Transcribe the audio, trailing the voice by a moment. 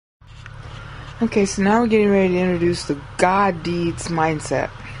Okay, so now we're getting ready to introduce the God deeds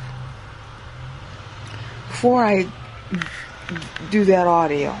mindset. Before I do that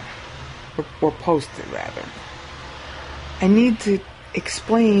audio, or post it rather, I need to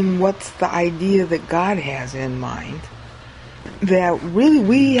explain what's the idea that God has in mind that really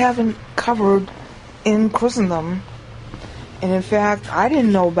we haven't covered in Christendom. And in fact, I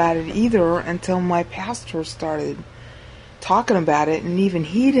didn't know about it either until my pastor started talking about it, and even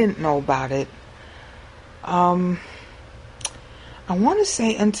he didn't know about it. I want to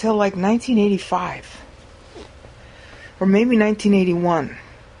say until like 1985, or maybe 1981.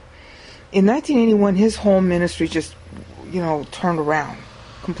 In 1981, his whole ministry just, turned around,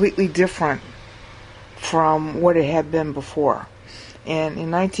 completely different from what it had been before. And in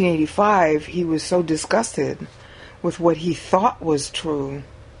 1985, he was so disgusted with what he thought was true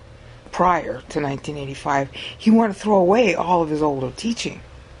prior to 1985, he wanted to throw away all of his older teaching.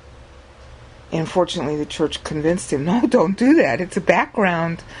 And fortunately, the church convinced him, no, don't do that. It's a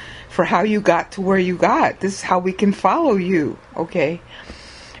background for how you got to where you got. This is how we can follow you, okay?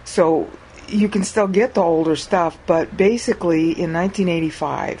 So you can still get the older stuff, but basically in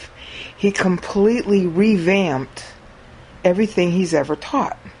 1985, he completely revamped everything he's ever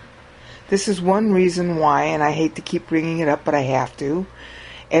taught. This is one reason why, and I hate to keep bringing it up, but I have to,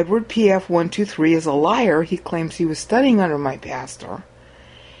 Edward PF123 is a liar. He claims he was studying under my pastor.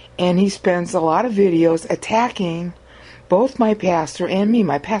 And he spends a lot of videos attacking both my pastor and me.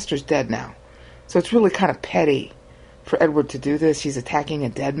 My pastor's dead now. So it's really kind of petty for Edward to do this. He's attacking a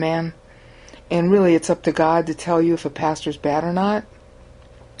dead man. And really it's up to God to tell you if a pastor's bad or not.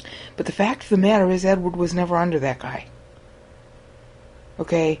 But the fact of the matter is Edward was never under that guy.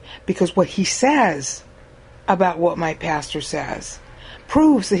 Okay? Because what he says about what my pastor says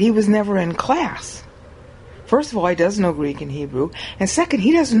proves that he was never in class. First of all, he doesn't know Greek and Hebrew. And second,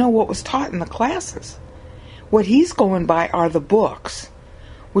 he doesn't know what was taught in the classes. What he's going by are the books,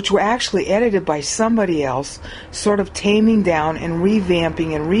 which were actually edited by somebody else, sort of taming down and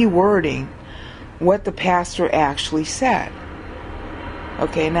revamping and rewording what the pastor actually said.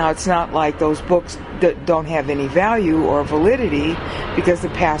 Okay, now it's not like those books that don't have any value or validity because the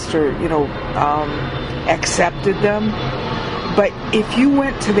pastor, accepted them. But if you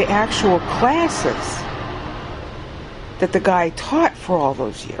went to the actual classes that the guy taught for all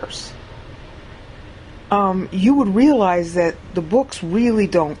those years, you would realize that the books really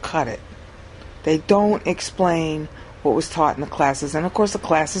don't cut it. They don't explain what was taught in the classes. And of course the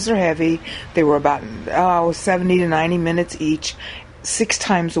classes are heavy. They were about 70 to 90 minutes each, 6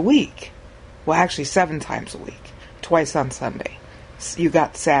 times a week. Well, actually 7 times a week. Twice on Sunday. You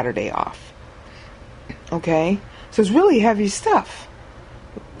got Saturday off. Okay? So it's really heavy stuff.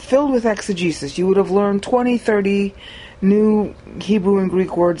 Filled with exegesis. You would have learned 20, 30 new Hebrew and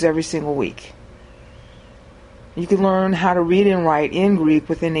Greek words every single week. You can learn how to read and write in Greek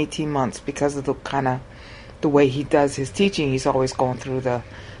within 18 months because of the way he does his teaching. He's always going through the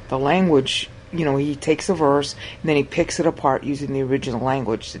language. He takes a verse and then he picks it apart using the original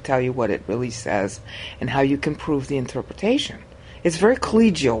language to tell you what it really says and how you can prove the interpretation. It's very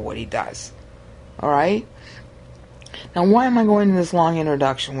collegial what he does. All right? Now, why am I going into this long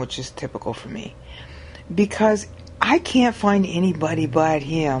introduction, which is typical for me? Because I can't find anybody but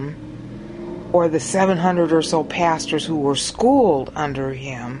him or the 700 or so pastors who were schooled under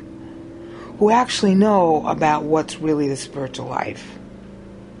him who actually know about what's really the spiritual life.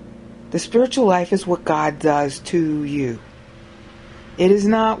 The spiritual life is what God does to you. It is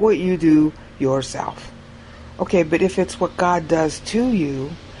not what you do yourself. Okay, but if it's what God does to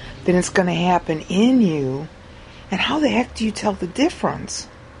you, then it's going to happen in you. And how the heck do you tell the difference?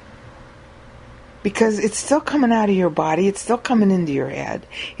 Because it's still coming out of your body. It's still coming into your head.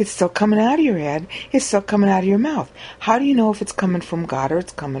 It's still coming out of your head. It's still coming out of your mouth. How do you know if it's coming from God or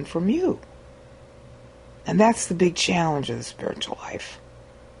it's coming from you? And that's the big challenge of the spiritual life.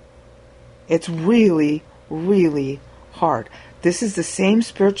 It's really, really hard. This is the same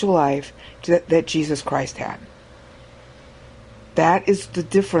spiritual life that Jesus Christ had. That is the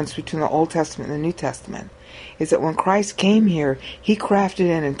difference between the Old Testament and the New Testament. Is that when Christ came here, he crafted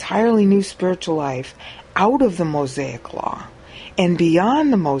an entirely new spiritual life out of the Mosaic law and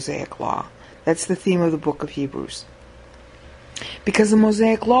beyond the Mosaic law. That's the theme of the book of Hebrews. Because the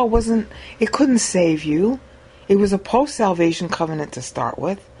Mosaic law it couldn't save you. It was a post-salvation covenant to start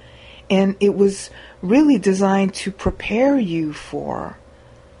with. And it was really designed to prepare you for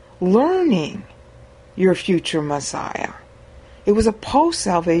learning your future Messiah. It was a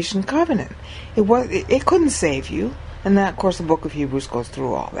post-salvation covenant. It couldn't save you. And that, of course, the book of Hebrews goes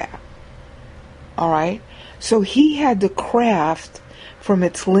through all that. All right? So he had to craft from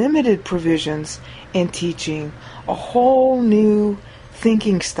its limited provisions and teaching a whole new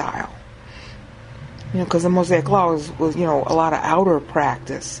thinking style. Because the Mosaic Law was a lot of outer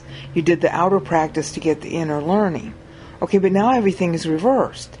practice. You did the outer practice to get the inner learning. Okay, but now everything is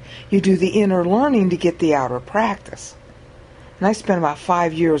reversed. You do the inner learning to get the outer practice. And I spent about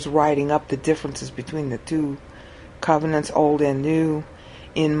 5 years writing up the differences between the two covenants, old and new,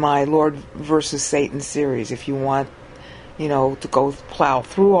 in my Lord versus Satan series. If you want, to go plow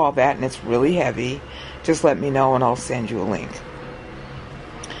through all that, and it's really heavy, just let me know and I'll send you a link.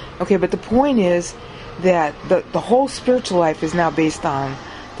 Okay, but the point is that the whole spiritual life is now based on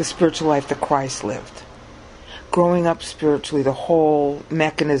the spiritual life that Christ lived. Growing up spiritually, the whole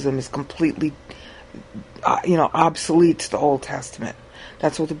mechanism is completely, obsolete to the Old Testament.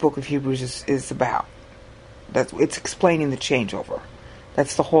 That's what the book of Hebrews is about. It's explaining the changeover.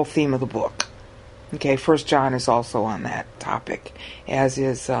 That's the whole theme of the book. Okay, First John is also on that topic, as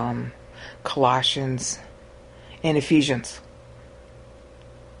is Colossians and Ephesians.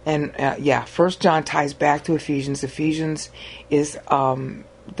 And First John ties back to Ephesians. Ephesians is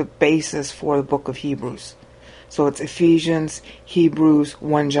the basis for the book of Hebrews. So it's Ephesians, Hebrews,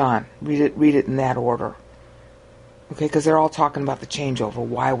 1 John. Read it in that order. Okay, because they're all talking about the changeover.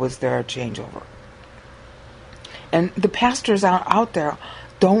 Why was there a changeover? And the pastors out there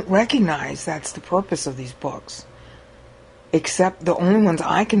don't recognize that's the purpose of these books. Except the only ones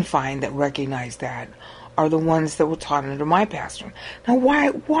I can find that recognize that are the ones that were taught under my pastor. Now,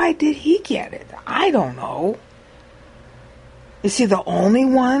 why did he get it? I don't know. Is he the only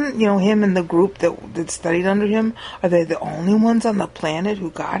one, him and the group that studied under him? Are they the only ones on the planet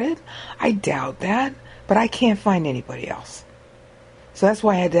who got it? I doubt that, but I can't find anybody else. So that's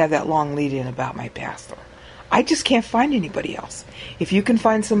why I had to have that long lead-in about my pastor. I just can't find anybody else. If you can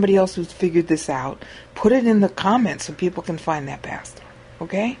find somebody else who's figured this out, put it in the comments so people can find that pastor.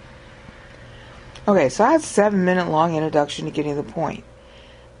 Okay? Okay, so that's a 7-minute long introduction to getting to the point.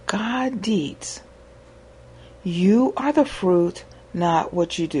 God deeds. You are the fruit, not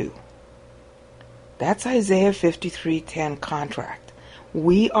what you do. That's Isaiah 53:10 contract.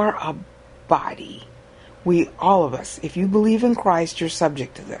 We are a body. All of us. If you believe in Christ, you're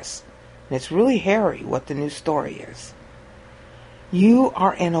subject to this. And it's really hairy what the new story is. You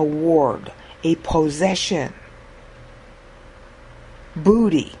are an award, a possession.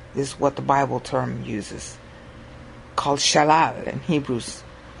 Booty is what the Bible term uses, called shalal in Hebrews.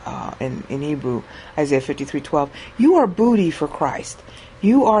 In Hebrew, Isaiah 53:12. You are booty for Christ.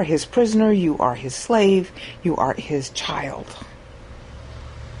 You are his prisoner. You are his slave. You are his child.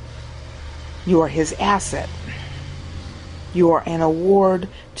 You are his asset. You are an award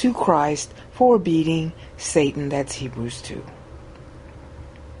to Christ for beating Satan. That's Hebrews 2.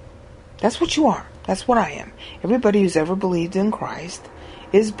 That's what you are. That's what I am. Everybody who's ever believed in Christ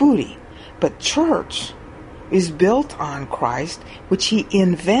is booty. But church is built on Christ, which he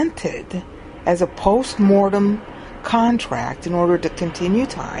invented as a post-mortem contract in order to continue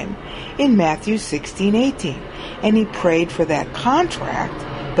time in Matthew 16:18. And he prayed for that contract,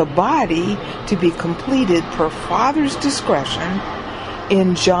 the body, to be completed per Father's discretion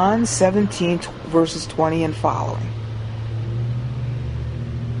in John 17 verses 20 and following.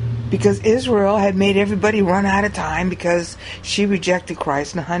 Because Israel had made everybody run out of time because she rejected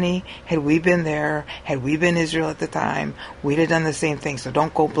Christ. And honey, had we been there, had we been Israel at the time, we'd have done the same thing. So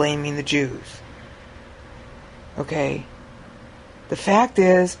don't go blaming the Jews. Okay? The fact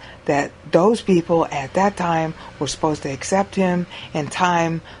is that those people at that time were supposed to accept him, and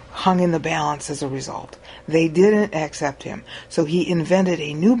time hung in the balance as a result. They didn't accept him. So he invented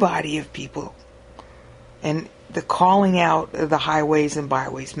a new body of people. And the calling out of the highways and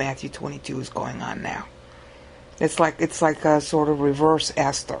byways, Matthew 22, is going on now. It's like a sort of reverse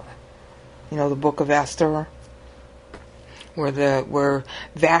Esther. The book of Esther, where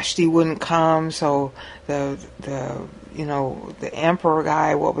Vashti wouldn't come, so the emperor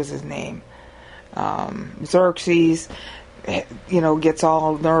guy, what was his name? Xerxes, gets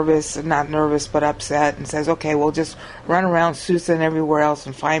all nervous, not nervous, but upset, and says, okay, we'll just run around Susa and everywhere else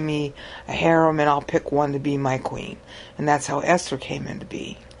and find me a harem, and I'll pick one to be my queen. And that's how Esther came into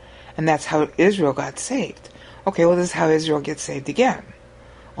being. And that's how Israel got saved. Okay, well, this is how Israel gets saved again.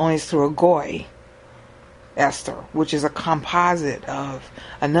 Only it's through a goy, Esther, which is a composite of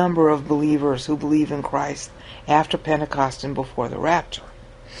a number of believers who believe in Christ after Pentecost and before the rapture.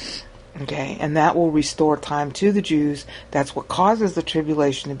 Okay, and that will restore time to the Jews. That's what causes the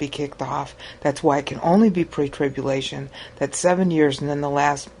tribulation to be kicked off. That's why it can only be pre-tribulation. That's 7 years, and then the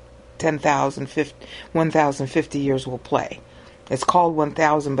last 1,050 years will play. It's called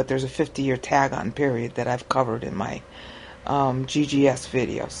 1,000, but there's a 50-year tag-on period that I've covered in my GGS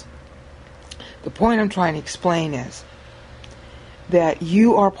videos. The point I'm trying to explain is that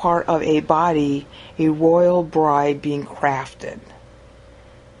you are part of a body, a royal bride being crafted.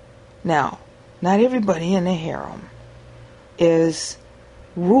 Now, not everybody in the harem is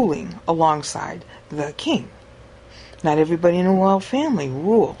ruling alongside the king. Not everybody in a royal family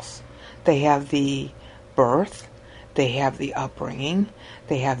rules. They have the birth, they have the upbringing,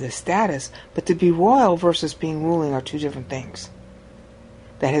 they have the status, but to be royal versus being ruling are two different things.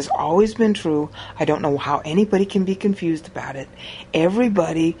 That has always been true. I don't know how anybody can be confused about it.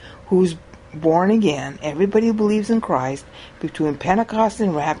 Everybody who's born again, everybody who believes in Christ, between Pentecost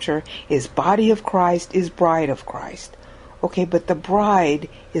and rapture, is body of Christ, is bride of Christ. Okay, but the bride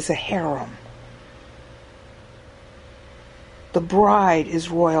is a harem. The bride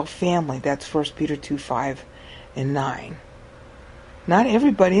is royal family. That's 1 Peter 2:5 and 9. Not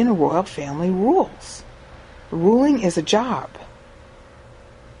everybody in a royal family rules. Ruling is a job.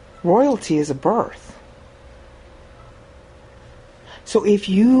 Royalty is a birth. So if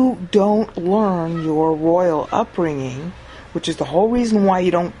you don't learn your royal upbringing, which is the whole reason why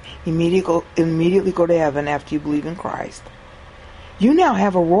you don't immediately go to heaven after you believe in Christ, you now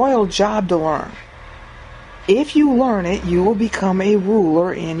have a royal job to learn. If you learn it, you will become a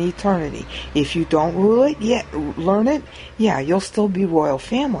ruler in eternity. If you don't learn it, you'll still be royal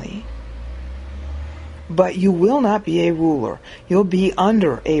family. But you will not be a ruler. You'll be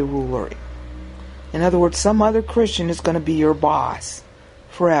under a ruler. In other words, some other Christian is going to be your boss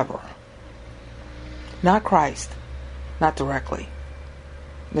forever. Not Christ. Not directly.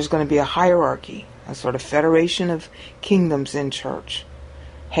 There's going to be a hierarchy, a sort of federation of kingdoms in church,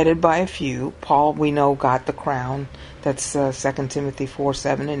 headed by a few. Paul, we know, got the crown. That's 2 Timothy 4,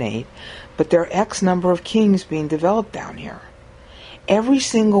 7, and 8. But there are X number of kings being developed down here. Every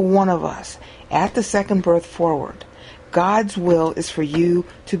single one of us, at the second birth forward, God's will is for you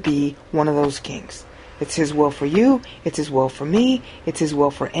to be one of those kings. It's His will for you. It's His will for me. It's His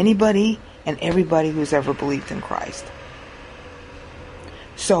will for anybody and everybody who's ever believed in Christ.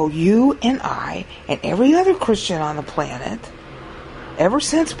 So you and I and every other Christian on the planet, ever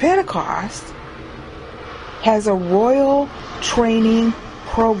since Pentecost, has a royal training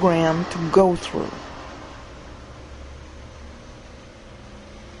program to go through.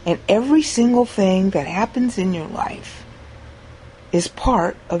 And every single thing that happens in your life is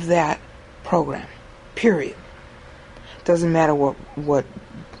part of that program. Period. Doesn't matter what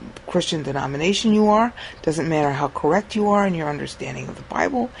Christian denomination you are. Doesn't matter how correct you are in your understanding of the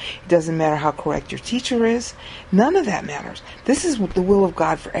Bible. It doesn't matter how correct your teacher is. None of that matters. This is the will of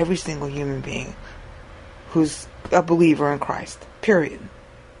God for every single human being who's a believer in Christ. Period.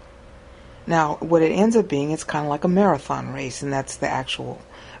 Now, what it ends up being, it's kind of like a marathon race, and that's the actual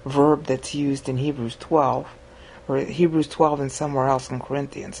verb that's used in Hebrews 12, or Hebrews 12 and somewhere else in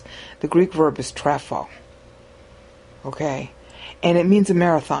Corinthians. The Greek verb is trepho. Okay? And it means a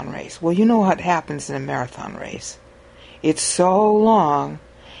marathon race. Well, you know what happens in a marathon race. It's so long.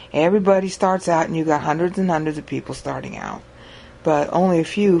 Everybody starts out, and you got hundreds and hundreds of people starting out. But only a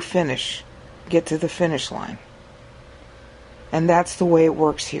few get to the finish line. And that's the way it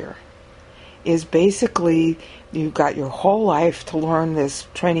works here. Is basically you've got your whole life to learn this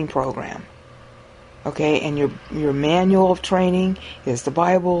training program. Okay, and your manual of training is the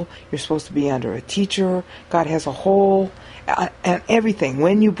Bible. You're supposed to be under a teacher. God has a whole, and everything.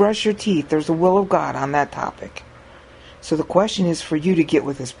 When you brush your teeth, there's a will of God on that topic. So the question is for you to get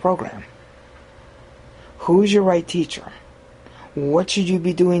with this program. Who's your right teacher? What should you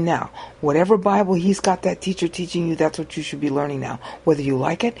be doing now? Whatever Bible He's got that teacher teaching you, that's what you should be learning now. Whether you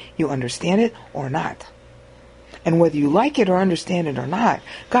like it, you understand it, or not. And whether you like it or understand it or not,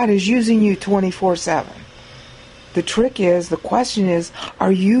 God is using you 24/7. The question is,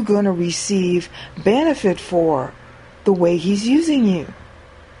 are you going to receive benefit for the way He's using you?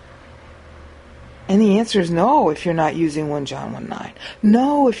 And the answer is no if you're not using 1 John 1:9.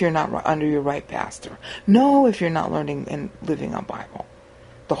 No if you're not under your right pastor. No if you're not learning and living on Bible.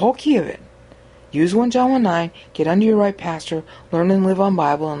 The whole key of it. Use 1 John 1:9, get under your right pastor, learn and live on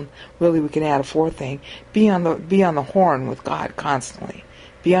Bible, and really we can add a fourth thing. Be on the horn with God constantly.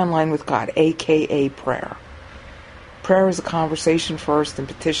 Be online with God, a.k.a. prayer. Prayer is a conversation first and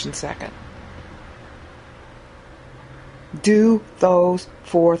petition second. Do those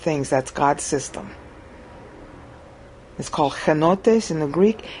four things. That's God's system. It's called chenotes in the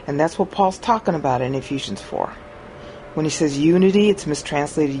Greek, and that's what Paul's talking about in Ephesians 4. When he says unity, it's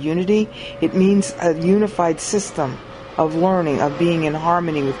mistranslated unity. It means a unified system of learning, of being in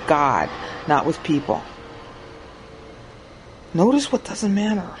harmony with God, not with people. Notice what doesn't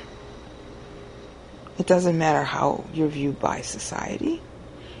matter. It doesn't matter how you're viewed by society.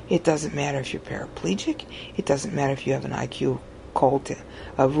 It doesn't matter if you're paraplegic. It doesn't matter if you have an IQ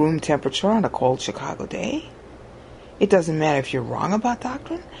a room temperature on a cold Chicago day. It doesn't matter if you're wrong about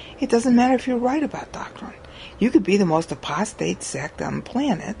doctrine. It doesn't matter if you're right about doctrine. You could be the most apostate sect on the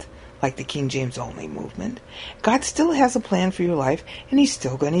planet, like the King James Only movement. God still has a plan for your life, and He's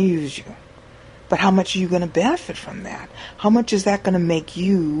still going to use you. But how much are you going to benefit from that? How much is that going to make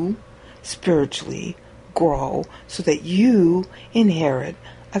you spiritually grow so that you inherit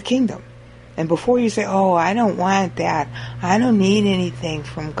a kingdom? And before you say, oh, I don't want that, I don't need anything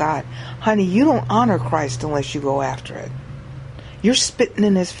from God. Honey, you don't honor Christ unless you go after it. You're spitting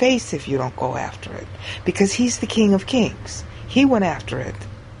in His face if you don't go after it. Because He's the King of Kings. He went after it.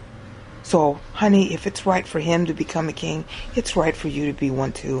 So, honey, if it's right for Him to become a king, it's right for you to be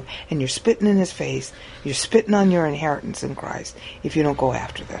one too. And you're spitting in His face. You're spitting on your inheritance in Christ if you don't go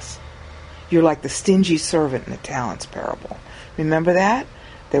after this. You're like the stingy servant in the talents parable. Remember that?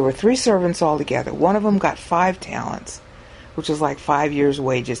 There were 3 servants altogether. One of them got 5 talents, which was like 5 years'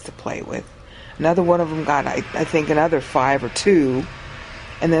 wages to play with. Another one of them got, I think, another 5 or 2.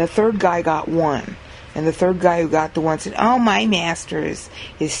 And then a third guy got 1. And the third guy who got the 1 said, oh, my master is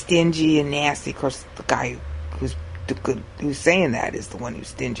stingy and nasty. Of course, the guy who's saying that is the one who's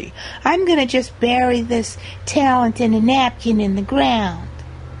stingy. I'm going to just bury this talent in a napkin in the ground.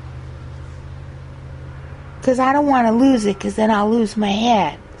 Because I don't want to lose it, because then I'll lose my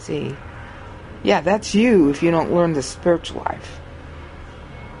head. See? Yeah, that's you if you don't learn the spiritual life.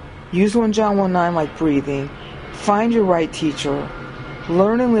 Use 1 John 1:9 like breathing. Find your right teacher.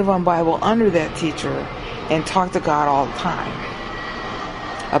 Learn and live on Bible under that teacher. And talk to God all the time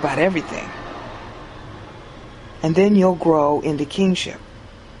about everything. And then you'll grow into kingship.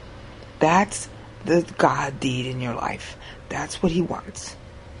 That's the God deed in your life. That's what He wants.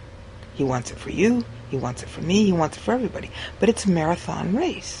 He wants it for you. He wants it for me. He wants it for everybody. But it's a marathon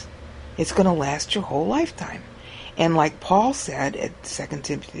race. It's going to last your whole lifetime. And like Paul said at 2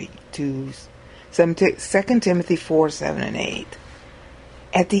 Timothy 4, 7, and 8,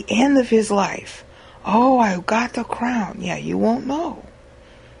 at the end of his life, oh, I got the crown. Yeah, you won't know.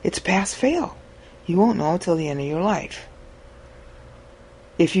 It's pass-fail. You won't know until the end of your life.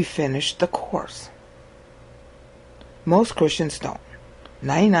 If you finish the course. Most Christians don't.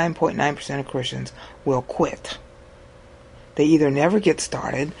 99.9% of Christians will quit. They either never get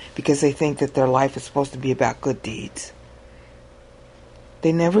started because they think that their life is supposed to be about good deeds.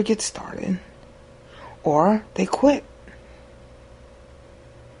 They never get started. Or they quit.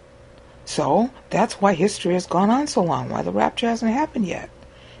 So, that's why history has gone on so long, why the rapture hasn't happened yet.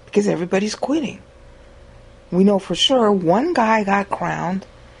 Because everybody's quitting. We know for sure one guy got crowned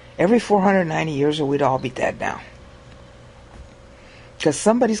every 490 years or we'd all be dead now. Because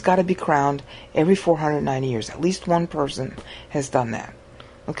somebody's got to be crowned every 490 years. At least one person has done that.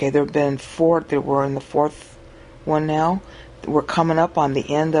 Okay, there have been 4, we're in the 4th one now. We're coming up on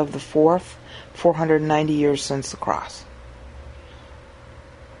the end of the 4th, 490 years since the cross.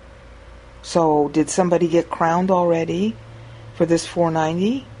 So, did somebody get crowned already for this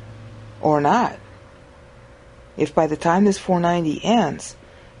 490? Or not? If by the time this 490 ends,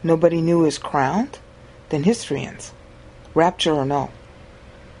 nobody new is crowned, then history ends. Rapture or no.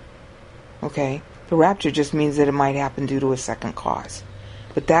 Okay? The rapture just means that it might happen due to a second cause.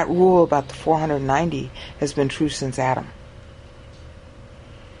 But that rule about the 490 has been true since Adam.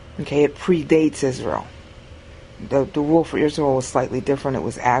 Okay? It predates Israel. The rule for Israel was slightly different. It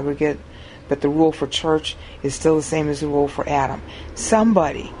was aggregate. But the rule for church is still the same as the rule for Adam.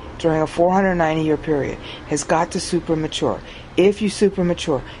 Somebody during a 490-year period has got to supermature. If you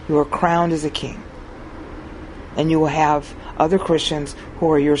supermature, you are crowned as a king. And you will have other Christians who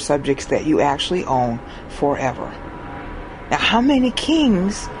are your subjects that you actually own forever. Now, how many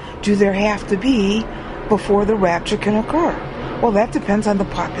kings do there have to be before the rapture can occur? Well, that depends on the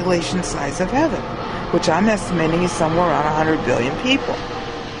population size of heaven, which I'm estimating is somewhere around 100 billion people.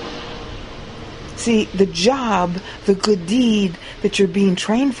 See, the job, the good deed that you're being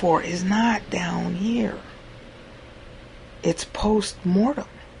trained for is not down here. It's post-mortem.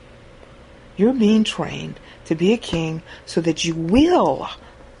 You're being trained to be a king so that you will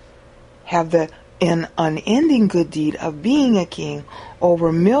have an unending good deed of being a king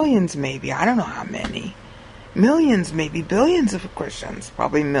over millions, maybe. I don't know how many. Millions, maybe billions of Christians.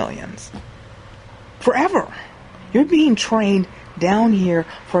 Probably millions. Forever. You're being trained down here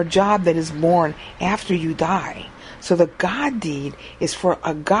for a job that is born after you die. So the God deed is for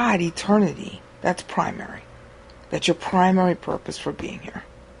a God eternity. That's primary. That's your primary purpose for being here.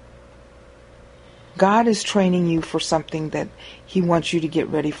 God is training you for something that He wants you to get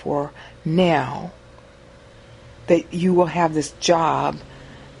ready for now, that you will have this job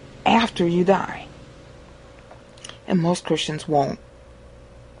after you die. And most Christians won't.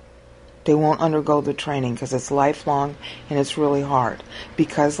 They won't undergo the training because it's lifelong and it's really hard.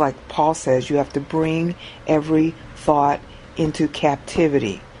 Because like Paul says, you have to bring every thought into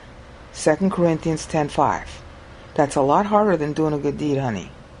captivity. 2 Corinthians 10:5. That's a lot harder than doing a good deed,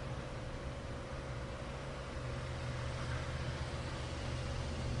 honey.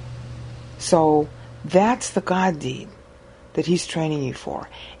 So that's the God deed that he's training you for.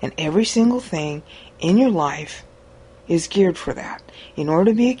 And every single thing in your life is geared for that. In order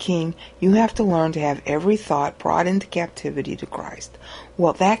to be a king, you have to learn to have every thought brought into captivity to Christ.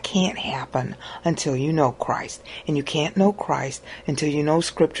 Well, that can't happen until you know Christ. And you can't know Christ until you know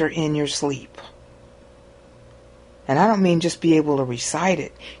Scripture in your sleep. And I don't mean just be able to recite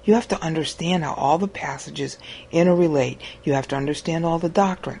it. You have to understand how all the passages interrelate. You have to understand all the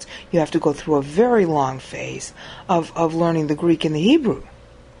doctrines. You have to go through a very long phase of learning the Greek and the Hebrew.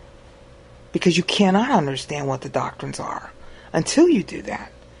 Because you cannot understand what the doctrines are until you do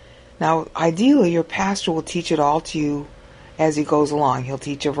that. Now, ideally, your pastor will teach it all to you as he goes along. He'll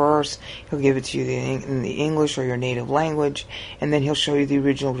teach a verse, he'll give it to you in the English or your native language, and then he'll show you the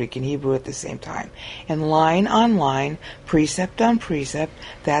original Greek and Hebrew at the same time. And line on line, precept on precept,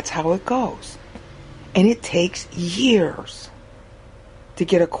 that's how it goes. And it takes years to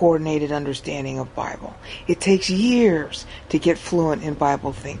get a coordinated understanding of Bible. It takes years to get fluent in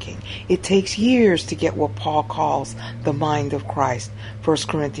Bible thinking. It takes years to get what Paul calls the mind of Christ, 1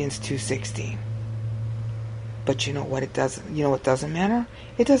 Corinthians 2:16. But you know what it doesn't? You know what doesn't matter?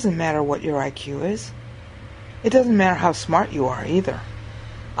 It doesn't matter what your IQ is. It doesn't matter how smart you are either.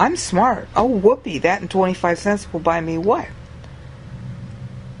 I'm smart. Oh, whoopee! That and 25 cents will buy me what?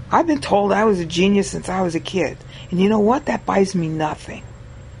 I've been told I was a genius since I was a kid, and you know what? That buys me nothing.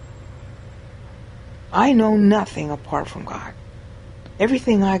 I know nothing apart from God.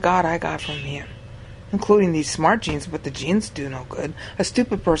 Everything I got from Him, including these smart genes. But the genes do no good. A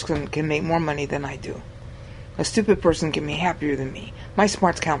stupid person can make more money than I do. A stupid person can be happier than me. My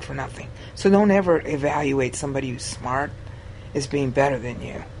smarts count for nothing. So don't ever evaluate somebody who's smart as being better than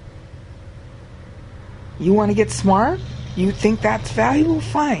you. You want to get smart? You think that's valuable?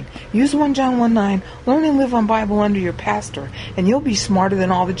 Fine. Use 1 John 1:9. Learn and live on Bible under your pastor, and you'll be smarter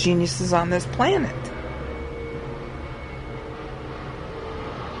than all the geniuses on this planet.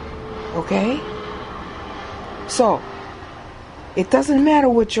 Okay? So, it doesn't matter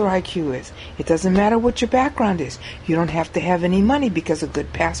what your IQ is. It doesn't matter what your background is. You don't have to have any money because a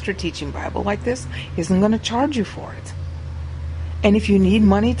good pastor teaching Bible like this isn't going to charge you for it. And if you need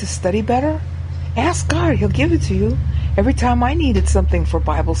money to study better, ask God. He'll give it to you. Every time I needed something for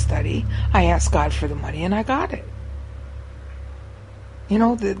Bible study, I asked God for the money and I got it. You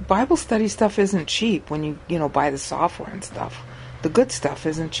know, the Bible study stuff isn't cheap when you buy the software and stuff. The good stuff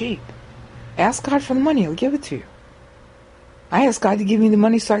isn't cheap. Ask God for the money. He'll give it to you. I asked God to give me the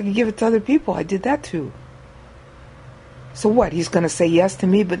money so I could give it to other people. I did that too. So what? He's going to say yes to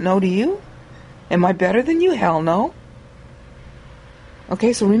me but no to you? Am I better than you? Hell no.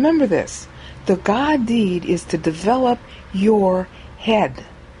 Okay, so remember this. The God deed is to develop your head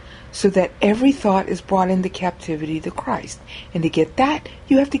so that every thought is brought into captivity to Christ. And to get that,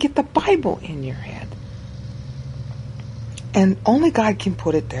 you have to get the Bible in your head. And only God can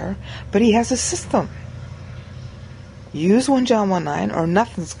put it there, but He has a system. Use 1 John 1:9 or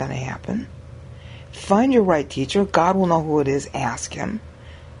nothing's going to happen. Find your right teacher. God will know who it is. Ask Him.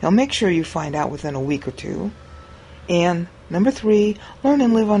 He'll make sure you find out within a week or two. And number 3, learn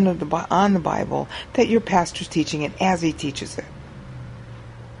and live on the Bible that your pastor's teaching it as he teaches it.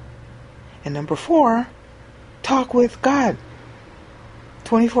 And number 4, talk with God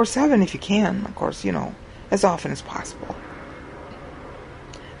 24/7 if you can. Of course, as often as possible.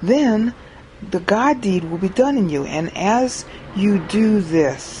 Then the God deed will be done in you. And as you do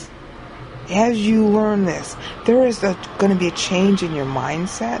this, as you learn this, there is going to be a change in your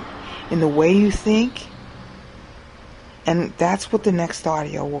mindset, in the way you think. And that's what the next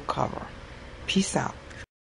audio will cover. Peace out.